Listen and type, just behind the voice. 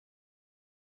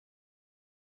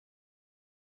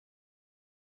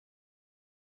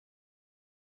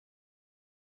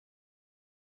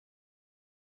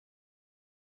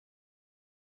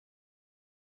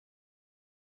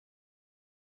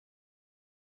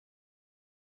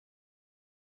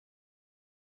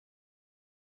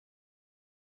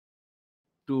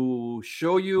to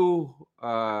show you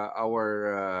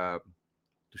our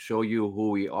to show you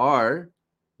who we are.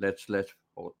 Let's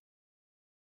hold.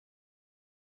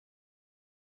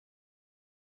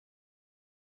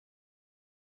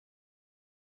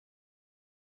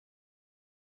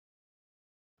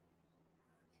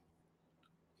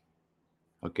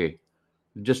 Okay,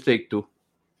 just take two.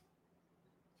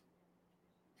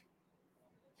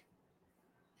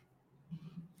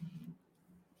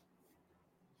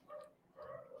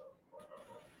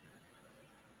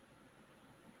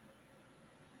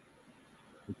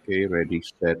 Okay, ready,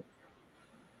 set,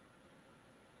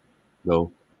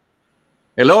 go.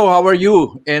 Hello, how are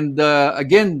you? And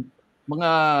again,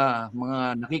 mga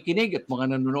nakikinig at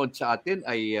mga nanonood sa atin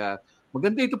ay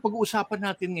maganda ito pag-uusapan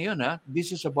natin ngayon ha.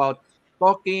 This is about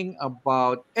talking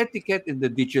about etiquette in the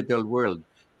digital world.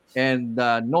 And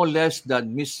no less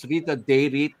than Miss Rita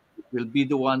Dayrit will be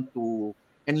the one to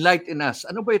enlighten us.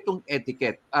 Ano ba itong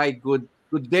etiquette? Ay, good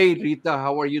day, Rita.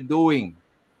 How are you doing?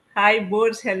 Hi,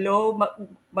 Boots. Hello.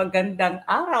 Magandang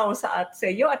araw sa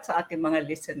iyo at sa ating mga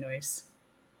listeners.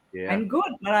 Yeah. I'm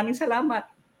good. Maraming salamat.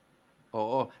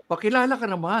 Oo. Pakilala ka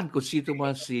naman kung sino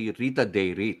man si Rita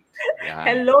Dayrit. Yan.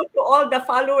 Hello to all the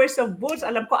followers of Boots.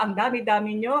 Alam ko ang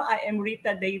dami-dami nyo. I am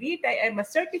Rita Dayrit. I am a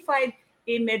certified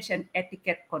image and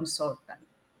etiquette consultant.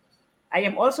 I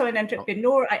am also an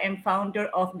entrepreneur. I am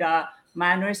founder of the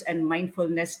Manners and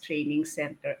Mindfulness Training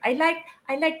Center. I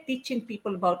like teaching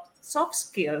people about soft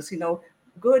skills,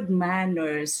 good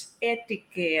manners,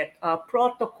 etiquette,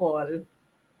 protocol.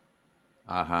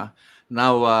 Aha.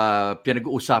 Now,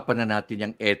 pinag-uusapan na natin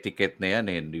yung etiquette na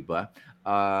yan, di ba?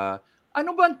 Ano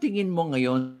ba ang tingin mo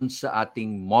ngayon sa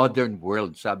ating modern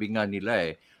world? Sabi nga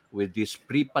nila with this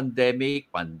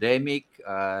pre-pandemic, pandemic,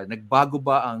 nagbago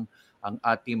ba ang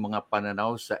ating mga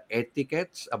pananaw sa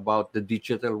etiquettes about the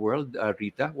digital world,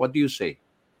 Rita? What do you say?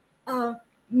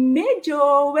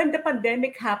 Medyo when the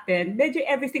pandemic happened, medyo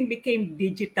everything became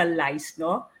digitalized,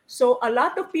 no? So a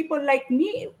lot of people like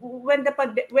me, when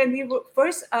we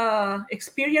first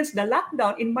experienced the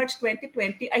lockdown in March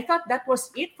 2020, I thought that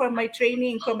was it for my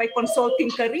training, for my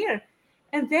consulting career.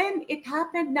 And then it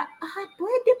happened na,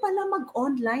 pwede pala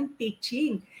mag-online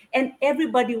teaching. And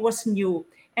everybody was new.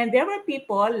 And there were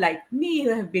people like me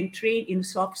who have been trained in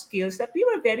soft skills that we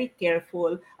were very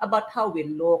careful about how we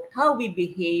looked, how we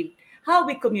behaved, how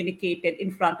we communicated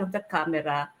in front of the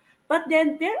camera. But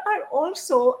then there are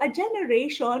also a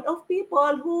generation of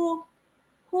people who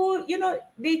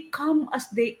they come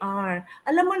as they are.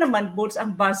 Alam mo naman, Boots,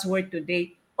 ang buzzword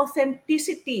today,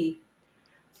 authenticity.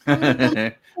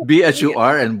 Be as you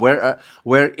are and where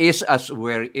is as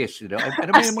where is, you know.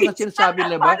 Ano ba yung mga sinasabi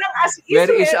nila ba?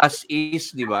 Where is as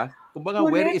is, di ba? Kumbaga,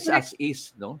 where is as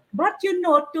is, no? But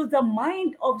to the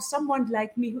mind of someone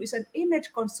like me who is an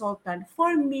image consultant,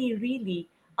 for me, really,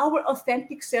 our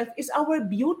authentic self is our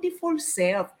beautiful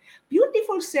self.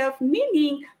 Beautiful self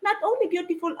meaning not only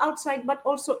beautiful outside but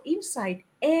also inside.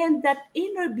 And that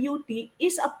inner beauty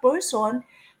is a person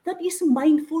that is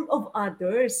mindful of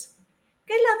others.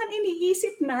 Kailangan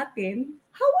iniisip natin,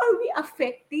 how are we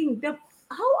affecting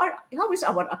how is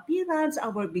our appearance,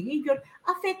 our behavior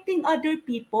affecting other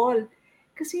people?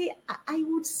 Kasi I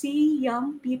would see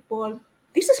young people,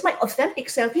 this is my authentic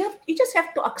self. You just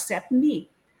have to accept me.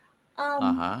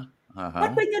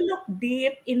 But when you look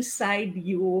deep inside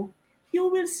you, you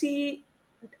will see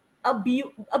a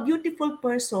beautiful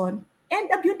person, and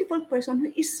a beautiful person who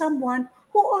is someone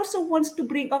who also wants to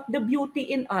bring out the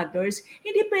beauty in others.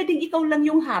 Hindi pwedeng ikaw lang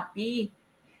yung happy.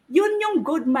 Yun yung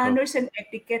good manners and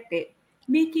etiquette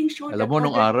Making sure Alam that mo,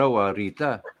 nung araw,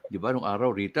 Rita, di ba, nung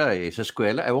araw, Rita, sa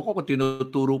eskwela, ewan ko kung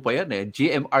tinuturo pa yan,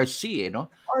 GMRC, no?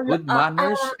 Good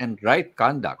manners and right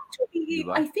conduct. Actually,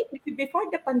 diba? I think before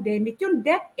the pandemic, yung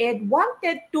DepEd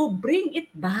wanted to bring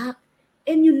it back.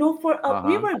 And we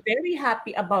were very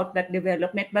happy about that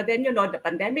development. But then, the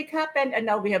pandemic happened and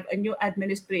now we have a new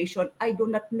administration. I do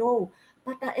not know.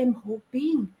 But I am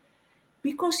hoping.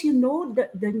 Because,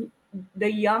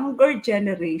 the younger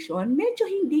generation, medyo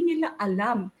hindi nila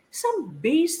alam some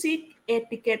basic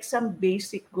etiquette, some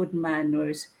basic good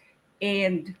manners.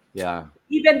 And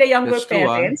even the younger That's true,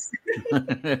 parents.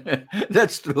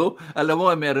 That's true. Alam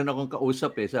mo, meron akong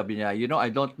kausap sabi niya, I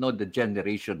don't know the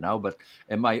generation now, but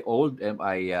am I old?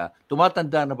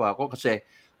 Tumatanda na ba ako? Kasi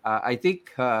I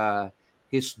think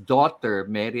his daughter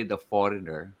married a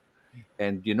foreigner.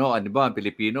 And ano ba, ang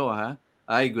Pilipino, ha?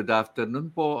 Ay, good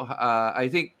afternoon po. I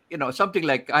think, something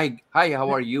like, hi, how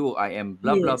are you? I am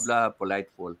blah, blah, blah,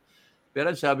 politeful.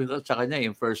 Pero sabi ko sa kanya,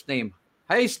 yung first name,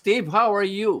 hi, Steve, how are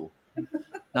you?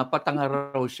 Napatanga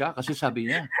raw siya kasi sabi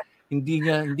niya,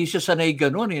 hindi siya sanay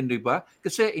gano'n, di ba?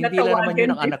 Kasi hindi lang naman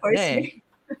yun ang anak niya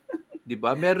 'di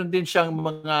ba? Meron din siyang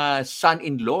mga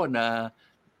son-in-law na,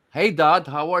 "Hey dad,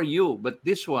 how are you?" But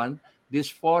this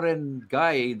foreign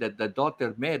guy that the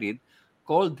daughter married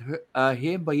called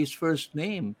him by his first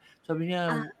name. Sabi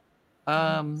niya,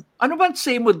 Ah, ano bang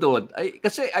say mo doon?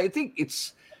 Kasi I think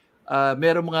it's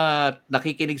merong mga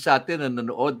nakikinig sa atin na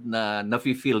nanonood na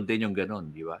nafi-feel din yung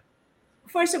gano'n, di ba?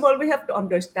 first of all, we have to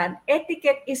understand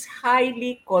etiquette is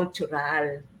highly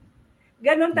cultural.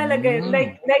 Ganon talaga. Mm,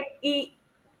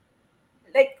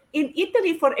 Like in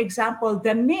Italy, for example,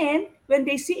 the men, when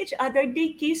they see each other,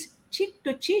 they kiss cheek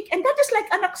to cheek. And that is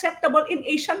like unacceptable in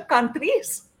Asian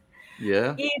countries.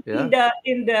 yeah, In yeah,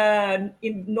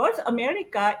 in North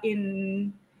America,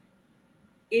 in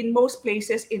most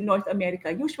places in North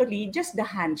America, usually just the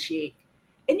handshake.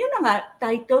 And yun na nga,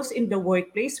 titles in the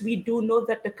workplace, we do know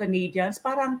that the Canadians,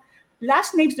 parang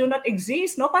last names do not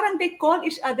exist, no? Parang they call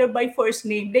each other by first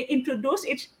name. They introduce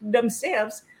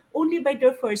themselves only by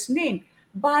their first name.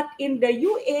 But in the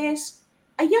US,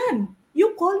 ayan,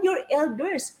 you call your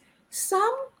elders.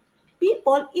 Some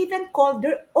people even call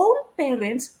their own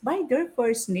parents by their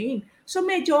first name. So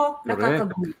medyo correct.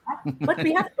 nakakagulat. But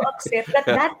we have to accept that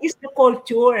that is the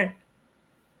culture.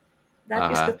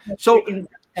 That is Uh-huh. the culture So in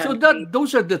that so country. that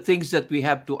those are the things that we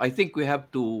have to I think we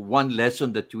have to one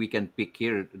lesson that we can pick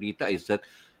here, Rita, is that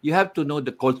you have to know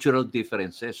the cultural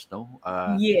differences, no?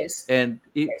 Yes. And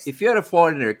Yes. if you're a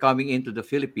foreigner coming into the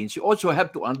Philippines, you also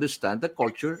have to understand the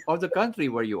culture of the country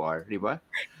where you are, di ba?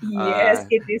 Yes,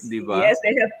 it is. Di ba? Yes,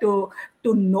 they have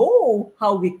to know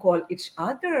how we call each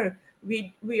other.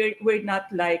 We're not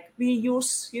like we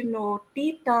use,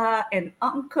 tita and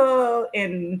uncle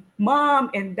and mom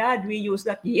and dad. We use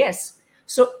that. Yes.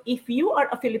 So if you are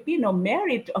a Filipino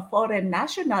married to a foreign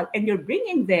national and you're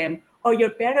bringing them, or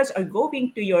your parents are going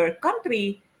to your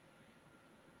country,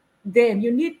 then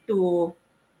you need to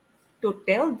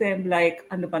tell them, like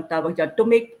ano bang tawag dyan,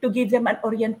 to give them an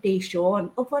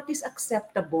orientation of what is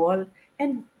acceptable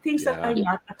and things that are Yeah.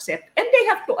 not accepted, and they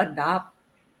have to adapt.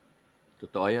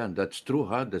 Totoo yan. That's true,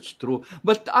 ha? That's true.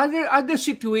 But other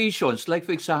situations, like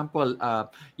for example,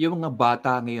 yung mga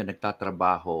bata ngayon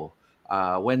nagtatrabaho,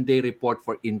 when they report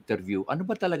for interview, ano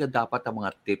ba talaga dapat ang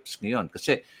mga tips ngayon?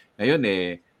 Kasi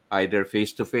ngayon either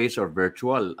face-to-face or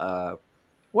virtual.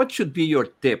 What should be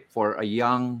your tip for a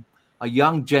young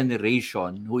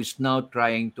generation who is now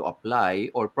trying to apply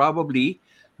or probably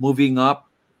moving up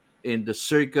in the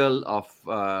circle of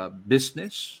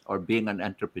business or being an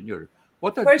entrepreneur?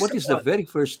 What First of is the all, very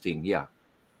first thing? Yeah.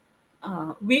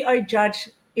 we are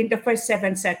judged in the first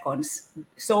 7 seconds.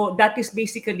 So that is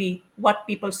basically what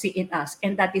people see in us,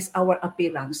 and that is our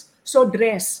appearance. So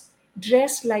dress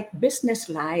like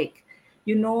business-like.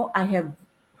 I have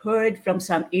heard from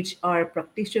some HR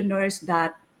practitioners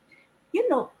that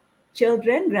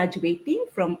children graduating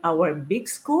from our big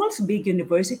schools, big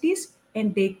universities,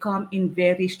 and they come in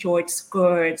very short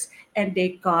skirts, and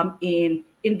they come in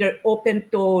their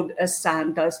open-toed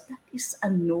sandals. That is a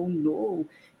no-no.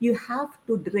 You have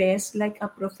to dress like a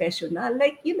professional,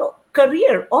 like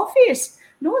career office.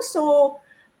 No, so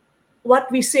what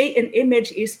we say in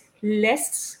image is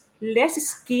less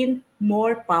skin,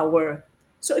 more power.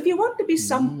 So if you want to be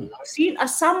Mm. seen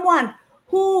as someone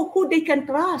who they can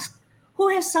trust, who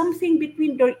has something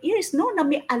between their ears, no, na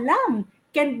may alam,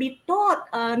 can be taught,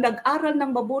 nag-aral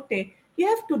ng mabuti, you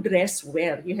have to dress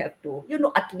well. You have to,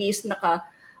 at least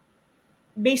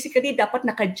basically dapat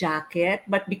naka-jacket,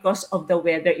 but because of the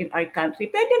weather in our country,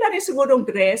 pwede na rin sigurong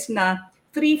dress na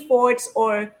three-fourths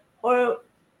or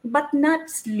but not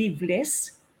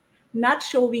sleeveless, not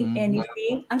showing Mhm.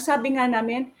 anything. Ang sabi nga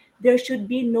namin, there should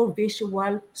be no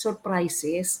visual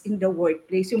surprises in the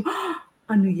workplace. Yung,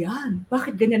 ano yan?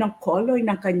 Bakit ganyan ang color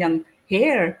ng kanyang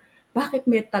hair? Bakit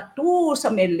may tattoo sa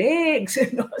may legs?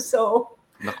 So,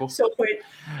 Nako. so for,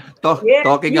 To- yes,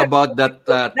 talking we have to about that avoid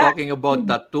that. talking about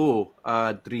tattoo,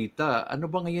 Drita, ano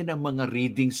ba ngayon ang mga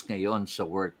readings ngayon sa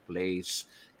workplace?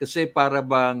 Kasi para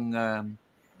bang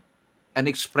an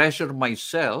expression of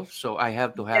myself, so I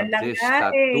have to Yan have na this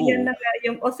nga eh, yan tattoo. na nga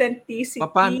yung authenticity.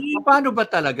 Paano ba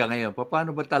talaga ngayon?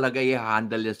 Paano ba talaga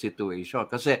i-handle yung situation?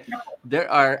 Kasi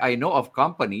I know of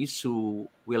companies who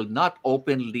will not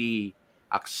openly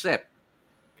accept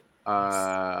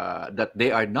that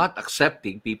they are not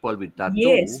accepting people with tattoo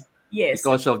Yes, yes,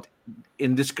 because of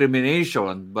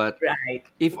indiscrimination. But right.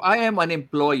 if I am an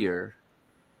employer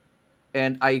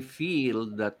and I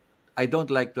feel that I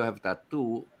don't like to have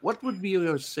tattoo, what would be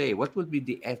your say? What would be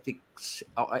the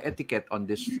etiquette on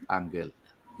this angle?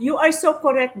 You are so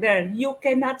correct there. You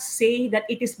cannot say that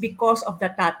it is because of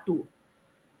the tattoo.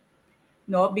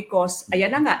 no? Because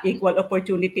ayan na nga, equal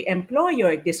opportunity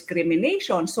employer,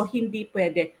 discrimination, so hindi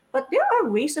pwede. But there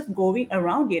are ways of going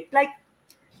around it. Like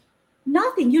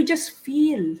nothing, you just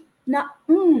feel na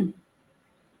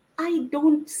I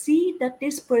don't see that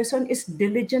this person is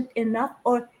diligent enough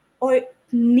or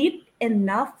neat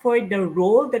enough for the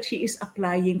role that she is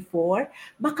applying for.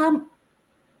 Baka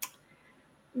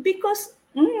because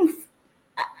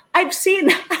I've seen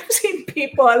I've seen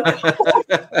people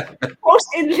post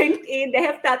in LinkedIn, they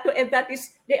have tattoo, and that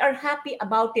is they are happy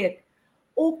about it.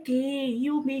 Okay,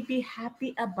 you may be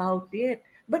happy about it,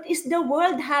 but is the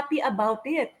world happy about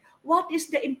it? What is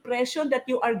the impression that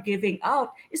you are giving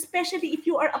out, especially if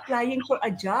you are applying for a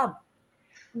job?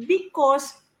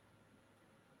 Because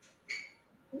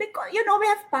we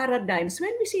have paradigms.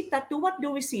 When we see tattoo, what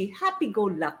do we see?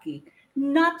 Happy-go-lucky,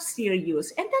 not serious,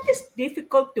 and that is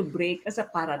difficult to break as a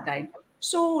paradigm.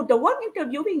 So the one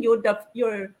interviewing you,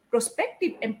 your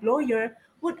prospective employer,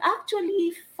 would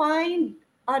actually find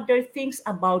other things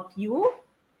about you.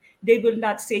 They will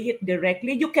not say it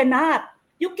directly. You cannot.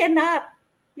 You cannot.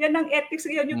 Yan ang ethics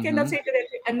ngayon. You cannot Mhm. say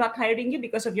directly, I'm not hiring you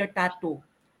because of your tattoo.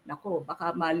 Nako,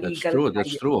 baka That's maligal true.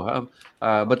 That's tayo. true. Huh?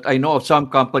 But I know of some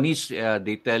companies,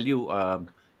 they tell you,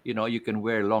 you can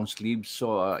wear long sleeves.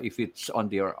 So if it's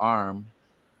on their arm,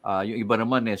 yung iba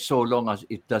naman so long as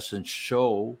it doesn't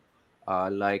show,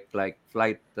 like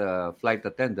flight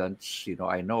attendants.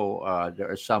 I know there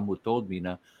are some who told me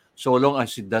na so long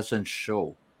as it doesn't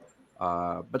show.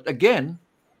 But again,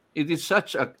 it is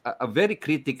such a very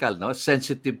critical, no,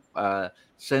 sensitive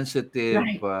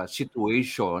Right.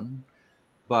 situation,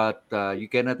 but you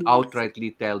cannot Yes.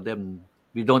 outrightly tell them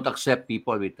we don't accept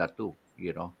people with tattoo.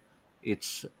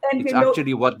 It's And it's we know,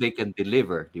 actually what they can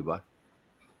deliver, di ba?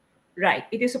 right,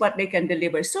 it is what they can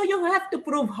deliver. So you have to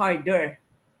prove harder.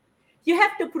 You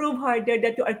have to prove harder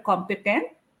that you are competent,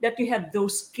 that you have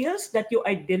those skills, that you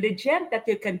are diligent, that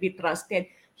you can be trusted.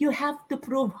 You have to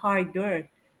prove harder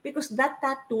because that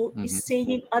tattoo is Hmm.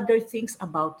 saying other things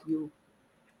about you,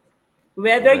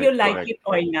 whether you Correct, like correct. it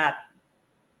or not.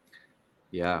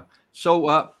 Yeah. So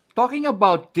talking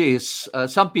about this,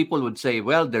 some people would say,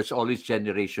 well, there's always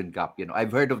generation gap.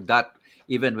 I've heard of that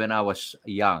even when I was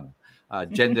young.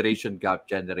 Generation gap,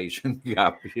 generation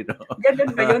gap.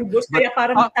 Ganun ba yun, Gus? But Kaya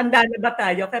parang how, tanda na ba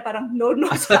tayo? Kaya parang no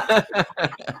sa akin.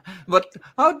 but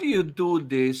how do you do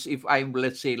this if I'm,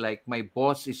 let's say, like my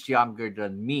boss is younger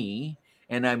than me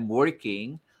and I'm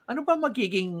working? Ano ba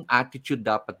magiging attitude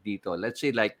dapat dito? Let's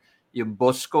say like yung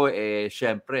boss ko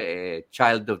syempre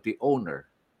child of the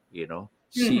owner, All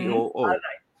COO.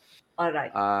 right. All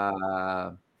right.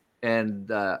 Uh,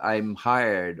 and I'm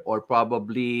hired, or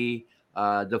probably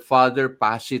the father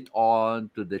pass it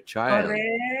on to the child.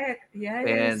 Correct.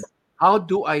 And Yes. how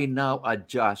do I now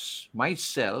adjust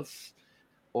myself,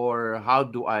 or how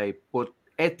do I put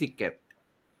etiquette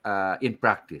in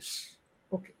practice?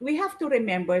 Okay. We have to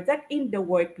remember that in the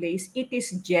workplace, it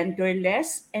is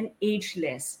genderless and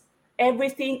ageless.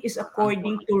 Everything is Ah,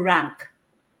 according to rank,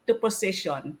 to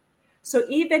position. So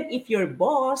even if your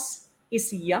boss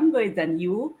is younger than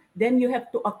you, then you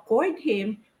have to accord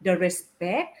him the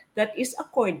respect that is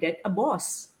accorded a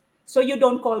boss. So you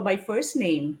don't call by first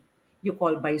name, you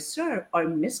call by sir or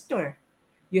mister.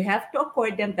 You have to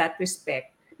accord them that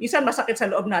respect. Minsan masakit sa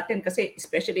loob natin kasi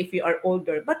especially if you are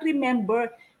older. But remember,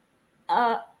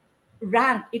 uh,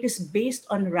 rank, it is based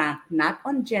on rank, not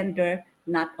on gender,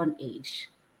 not on age.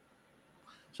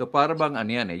 so para bang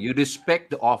ano yan you respect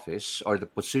the office or the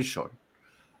position,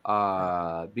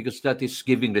 because that is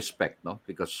giving respect, no?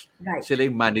 Because Right. sila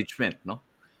yung management, no?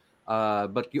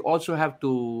 But you also have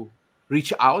to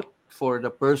reach out for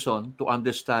the person to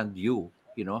understand you.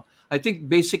 I think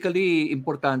basically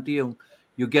importante yung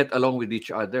you get along with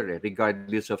each other,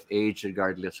 regardless of age,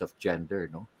 regardless of gender,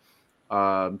 no?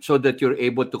 So that you're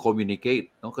able to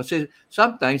communicate, no? Kasi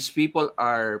sometimes people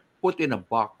are put in a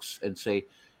box and say,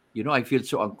 I feel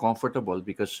so uncomfortable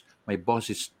because my boss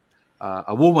is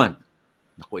a woman.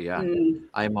 Naku yan.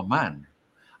 Mm, I'm a man.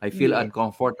 I feel yeah.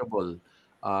 uncomfortable.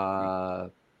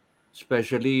 Uh,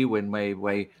 Especially when my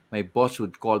boss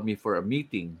would call me for a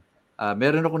meeting.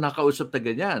 Meron ako nakausap na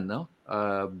ganyan, no?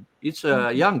 It's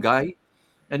a Okay. young guy,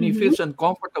 and he Mhm. feels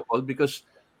uncomfortable because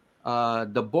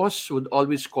the boss would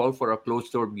always call for a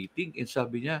closed door meeting. And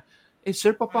sabi niya,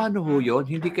 sir, paano ho yun?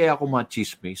 Hindi kaya ako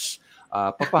machismis?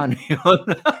 Paano yun?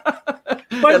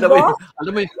 For boss,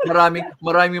 alam mo,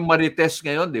 maraming marites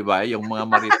ngayon, di ba? Yung mga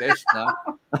marites na.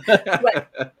 well,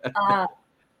 uh,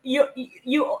 you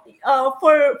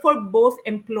for both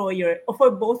employer or for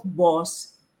both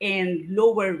boss, and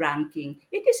lower ranking,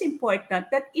 it is important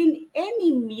that in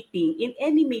any meeting,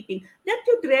 that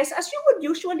you dress as you would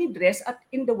usually dress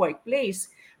in the workplace.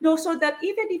 No, so that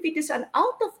even if it is an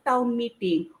out of town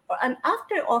meeting or an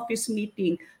after office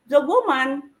meeting, the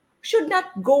woman should not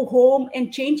go home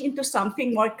and change into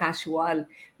something more casual.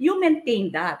 You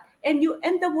maintain that. And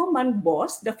the woman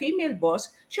boss, the female boss,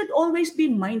 should always be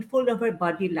mindful of her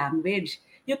body language.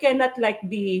 You cannot like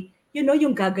be,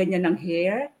 yung gaganyan ng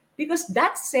hair, because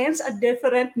that sends a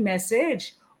different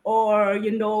message. Or,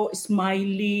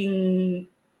 smiling,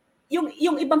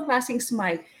 yung ibang klaseng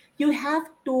smile. You have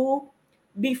to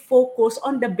be focused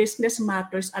on the business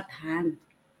matters at hand.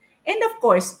 And of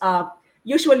course,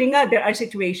 usually nga there are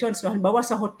situations, no, halimbawa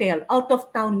sa hotel, out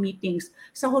of town meetings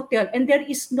sa hotel, and there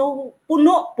is no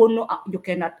puno, you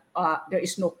cannot, there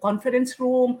is no conference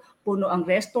room, puno ang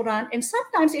restaurant, and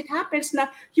sometimes it happens na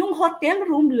yung hotel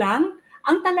room lang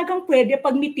ang talagang pwede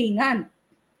pagmitingan.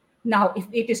 Now, if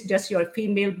it is just your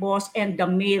female boss and the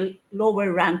male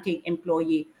lower ranking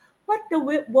employee, what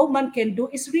the woman can do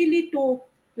is really to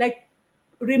like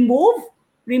remove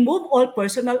all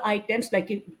personal items, like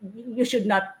you should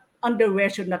not, underwear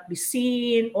should not be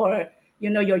seen, or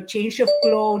your change of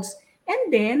clothes.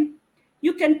 And then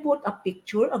you can put a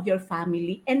picture of your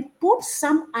family and put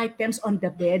some items on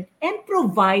the bed and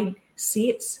provide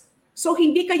seats, so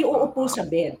hindi kayo uupo sa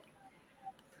bed.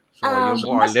 So Mas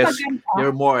maganda,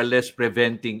 you're more or less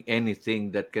preventing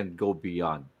anything that can go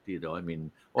beyond, I mean,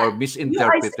 or you are,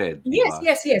 misinterpreted, di yes, ba?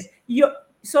 yes, yes.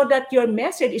 So that your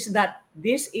message is that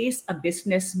this is a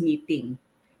business meeting.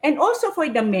 And also for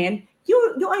the men, you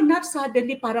are not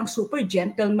suddenly parang super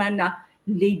gentleman na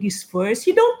ladies first.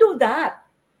 You don't do that.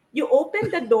 You open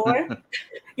the door.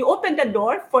 You open the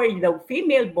door for the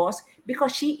female boss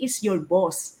because she is your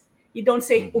boss. You don't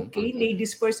say, Mhm. okay,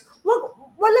 ladies first.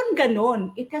 Walang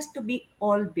ganon. It has to be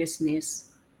all business.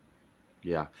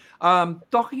 Yeah.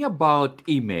 Talking about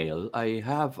email, I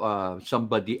have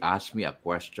somebody ask me a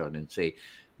question and say,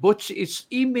 "Butch, is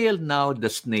email now the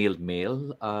snail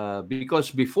mail?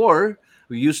 Because before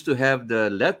we used to have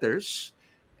the letters,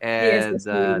 Yes, the and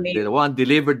snail mail. the one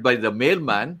delivered by the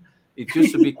mailman, it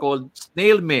used to be called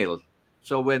snail mail.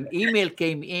 So when email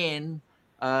came in,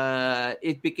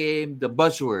 it became the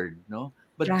buzzword, no?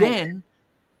 But Right. then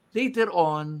later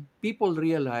on, people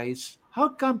realize how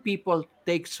come people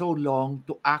take so long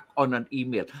to act on an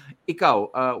email?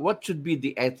 Ikaw, what should be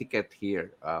the etiquette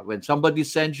here? When somebody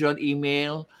sends you an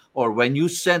email or when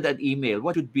you send an email,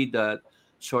 what should be the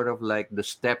sort of like the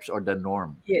steps or the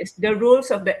norm? Yes, the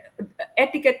rules of the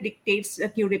etiquette dictates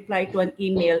that you reply to an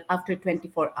email after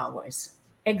 24 hours.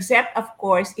 Except, of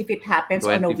course, if it happens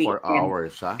on a 24 weekend,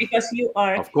 hours, huh? because you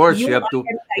are Of course, you you have are to,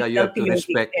 yeah, you entitled have to to your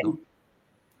respect, no? weekend.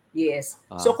 Yes.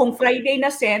 So Uh, kung Friday na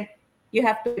sent, you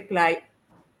have to reply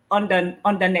on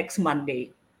the next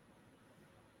Monday.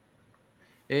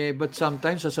 but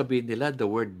sometimes sasabihin nila the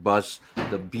word buzz,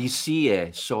 the BC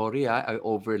sorry, I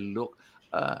overlook.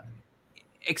 Uh,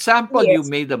 Example, you Yes.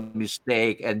 made a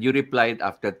mistake and you replied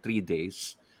after 3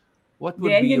 days. What would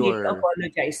be Then you need to your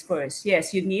apologize first. Yes,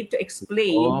 you need to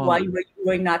explain why on? you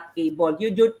were not able.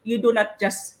 You do not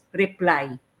just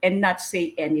reply and not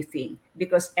say anything,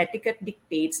 because etiquette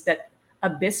dictates that a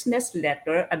business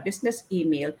letter, a business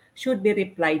email should be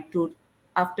replied to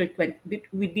after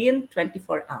within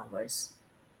 24 hours.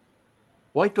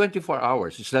 Why 24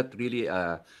 hours? Is that really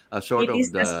a sort It is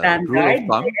of the the rule of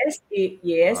standard. thumb?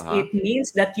 Yes, Uh-huh. it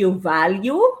means that you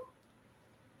value,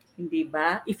 hindi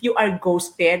ba? If you are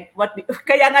ghosted,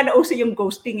 kaya nga nauso yung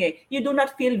ghosting eh. You do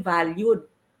not feel valued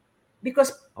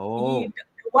because Oh,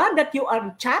 the one that you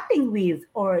are chatting with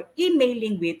or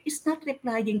emailing with is not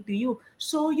replying to you.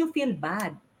 So you feel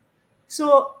bad.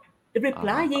 So uh-huh.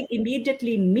 replying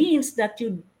immediately means that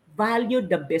you value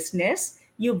the business,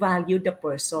 you value the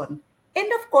person. And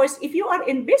of course, if you are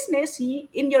in business,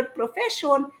 in your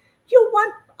profession, you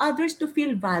want others to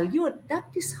feel valued. That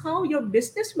is how your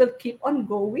business will keep on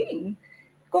going.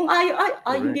 Kung hindi Correct,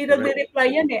 correct. nagre-reply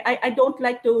yan eh. I don't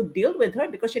like to deal with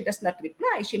her because she does not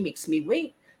reply. She makes me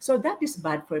wait. So that is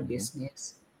bad for Mhm.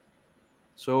 business.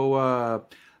 So,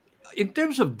 in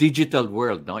terms of digital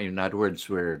world, no, in other words,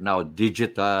 we're now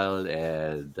digital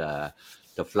and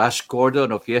the flash cordon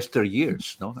of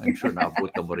yesteryears, no? I'm sure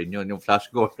naabutan mo rin yun, yung flash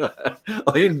cordon.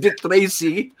 O yung Dick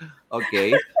Tracy.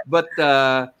 Okay. But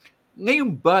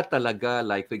ngayon ba talaga,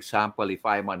 like for example, if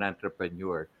I'm an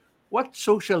entrepreneur, what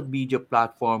social media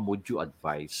platform would you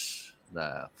advise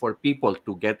for people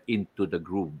to get into the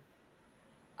groove?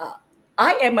 uh,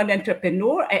 I am an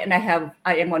entrepreneur and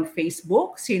I am on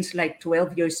Facebook since like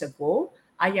 12 years ago.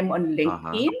 I am on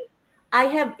Uh-huh. LinkedIn. I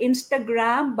have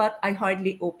Instagram, but I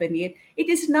hardly open it. It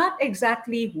is not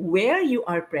exactly where you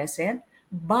are present,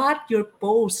 but your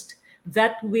post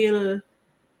that will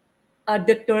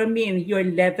determine your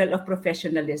level of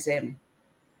professionalism.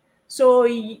 So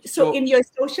So in your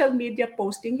social media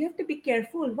posting, you have to be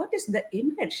careful. What is the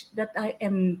image that I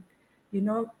am, you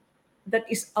know, that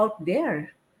is out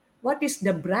there? What is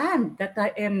the brand that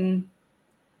I am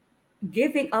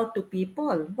giving out to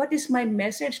people? What is my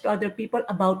message to other people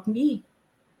about me?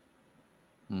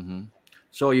 mhm.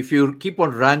 So if you keep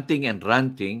on ranting and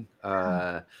ranting,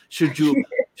 should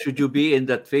you be in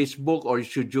that Facebook, or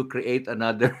should you create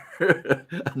another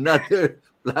another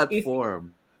If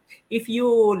platform? if you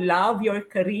love your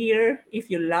career, if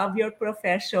you love your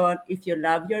profession, if you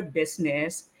love your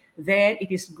business, then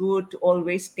it is good to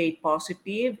always stay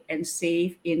positive and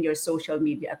safe in your social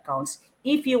media accounts.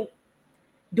 If you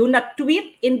do not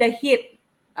tweet in the heat,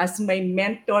 as my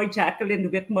mentor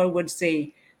Jacqueline Whitmore would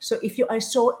say. So if you are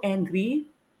so angry,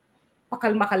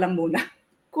 pakalma ka lang muna.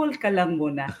 Cool ka lang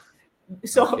muna.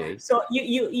 So Okay. so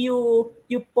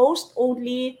you post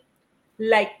only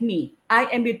like me. I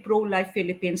am with Pro Life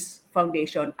Philippines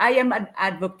Foundation. I am an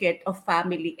advocate of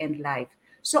family and life.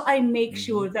 So I make Mm-hmm.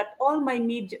 sure that all my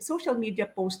social media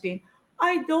posting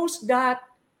are those that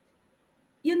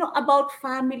about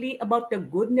family, about the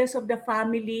goodness of the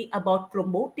family, about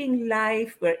promoting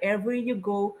life wherever you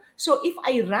go. So if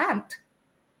I rant,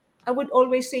 I would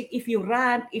always say, if you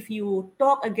rant, if you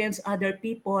talk against other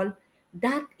people,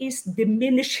 that is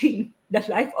diminishing the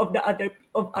life of other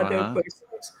Uh-huh.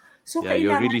 persons. So Yeah,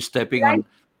 you're kailangan really stepping life, on,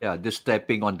 yeah, just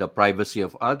stepping on the privacy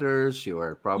of others. You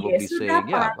are probably yes, so saying,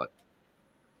 yeah, dapat, but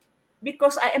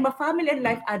because I am a family and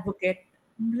life advocate,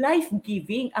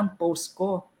 life-giving ang post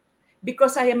ko.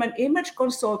 Because I am an image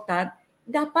consultant,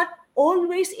 dapat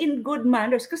always in good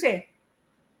manners. Kasi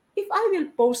if I will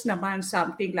post naman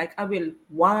something like I will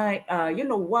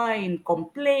whine,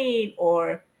 complain,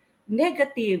 or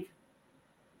negative,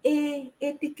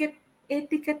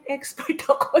 etiquette expert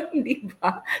ako, hindi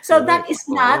ba? So that correct. is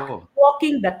not Oo.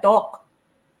 walking the talk.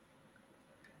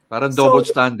 Parang double So,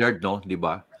 standard, no? 'Di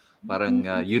ba? Parang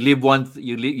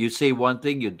you say one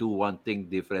thing, you do one thing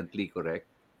differently, correct?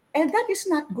 and that is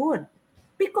not good.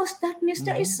 Because that means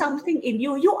there is Mm-hmm. something in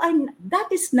you. That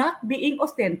is not being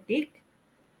authentic.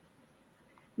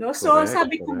 No, so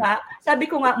Correct, correct. sabi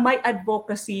ko nga, my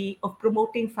advocacy of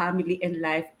promoting family and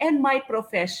life and my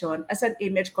profession as an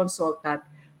image consultant,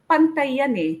 pantay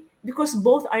yan eh, because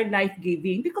both are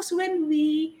life-giving. Because when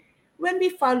we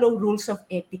follow rules of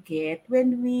etiquette,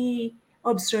 when we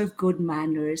observe good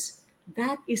manners,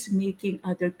 that is making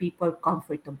other people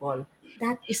comfortable.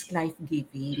 That is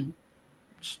life-giving.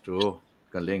 It's true.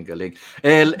 Galing, galing.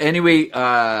 Well, anyway,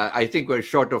 I think we're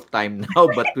short of time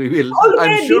now, but I'm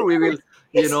Already, sure we will,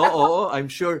 it's I'm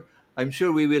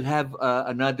sure we will have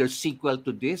another sequel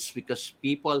to this, because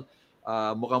people,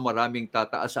 mukhang maraming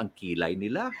tataas ang kilay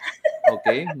nila.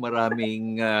 Okay?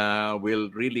 Maraming will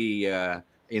really,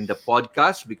 in the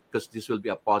podcast, because this will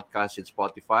be a podcast in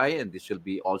Spotify, and this will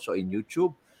be also in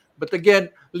YouTube. But again,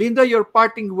 Linda, your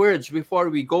parting words before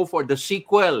we go for the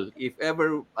sequel, if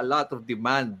ever a lot of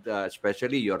demand,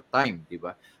 especially your time, di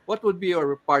ba? What would be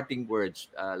your parting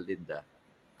words, Linda?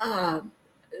 uh,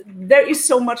 there is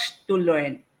so much to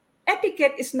learn.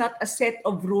 Etiquette is not a set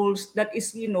of rules that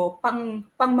is, pang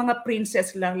mga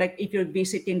princess lang, like if you're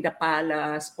visiting the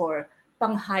palace or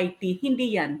pang high tea.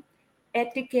 Hindi yan.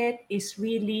 Etiquette is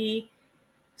really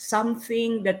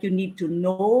something that you need to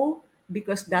know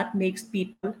because that makes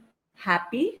people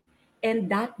happy and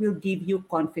that will give you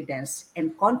confidence.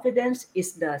 And confidence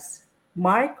is the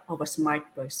mark of a smart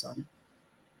person.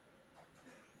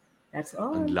 That's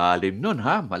Ang all. lalim nun,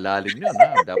 ha? Malalim yun,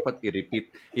 ha? Dapat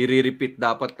i-repeat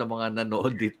dapat ng mga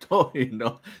nanood dito, you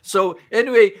know? So,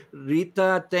 anyway,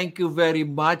 Rita, thank you very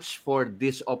much for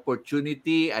this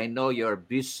opportunity. I know you're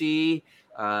busy,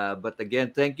 but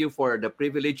again, thank you for the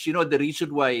privilege. You know, the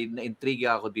reason why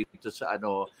na-intriga ako dito sa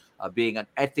being an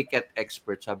etiquette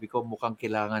expert, sabi ko mukhang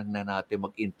kailangan na natin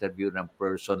mag-interview ng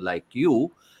person like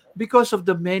you, because of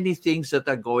the many things that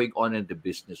are going on in the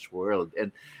business world.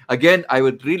 And again, I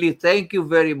would really thank you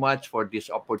very much for this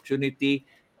opportunity.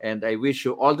 And I wish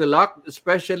you all the luck,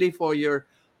 especially for your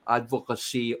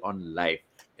advocacy on life.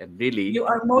 And really, You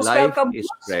are most life welcome, is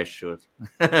boss. precious.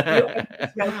 You are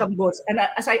most welcome, boss. And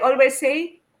as I always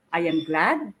say, I am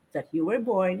glad that you were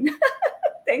born.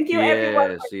 Thank you,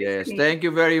 everyone, for Yes, yes. listening. Thank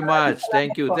you very Maraming much. salamat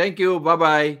Thank you. po. Thank you. Bye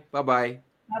bye. Bye bye.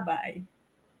 Bye-bye.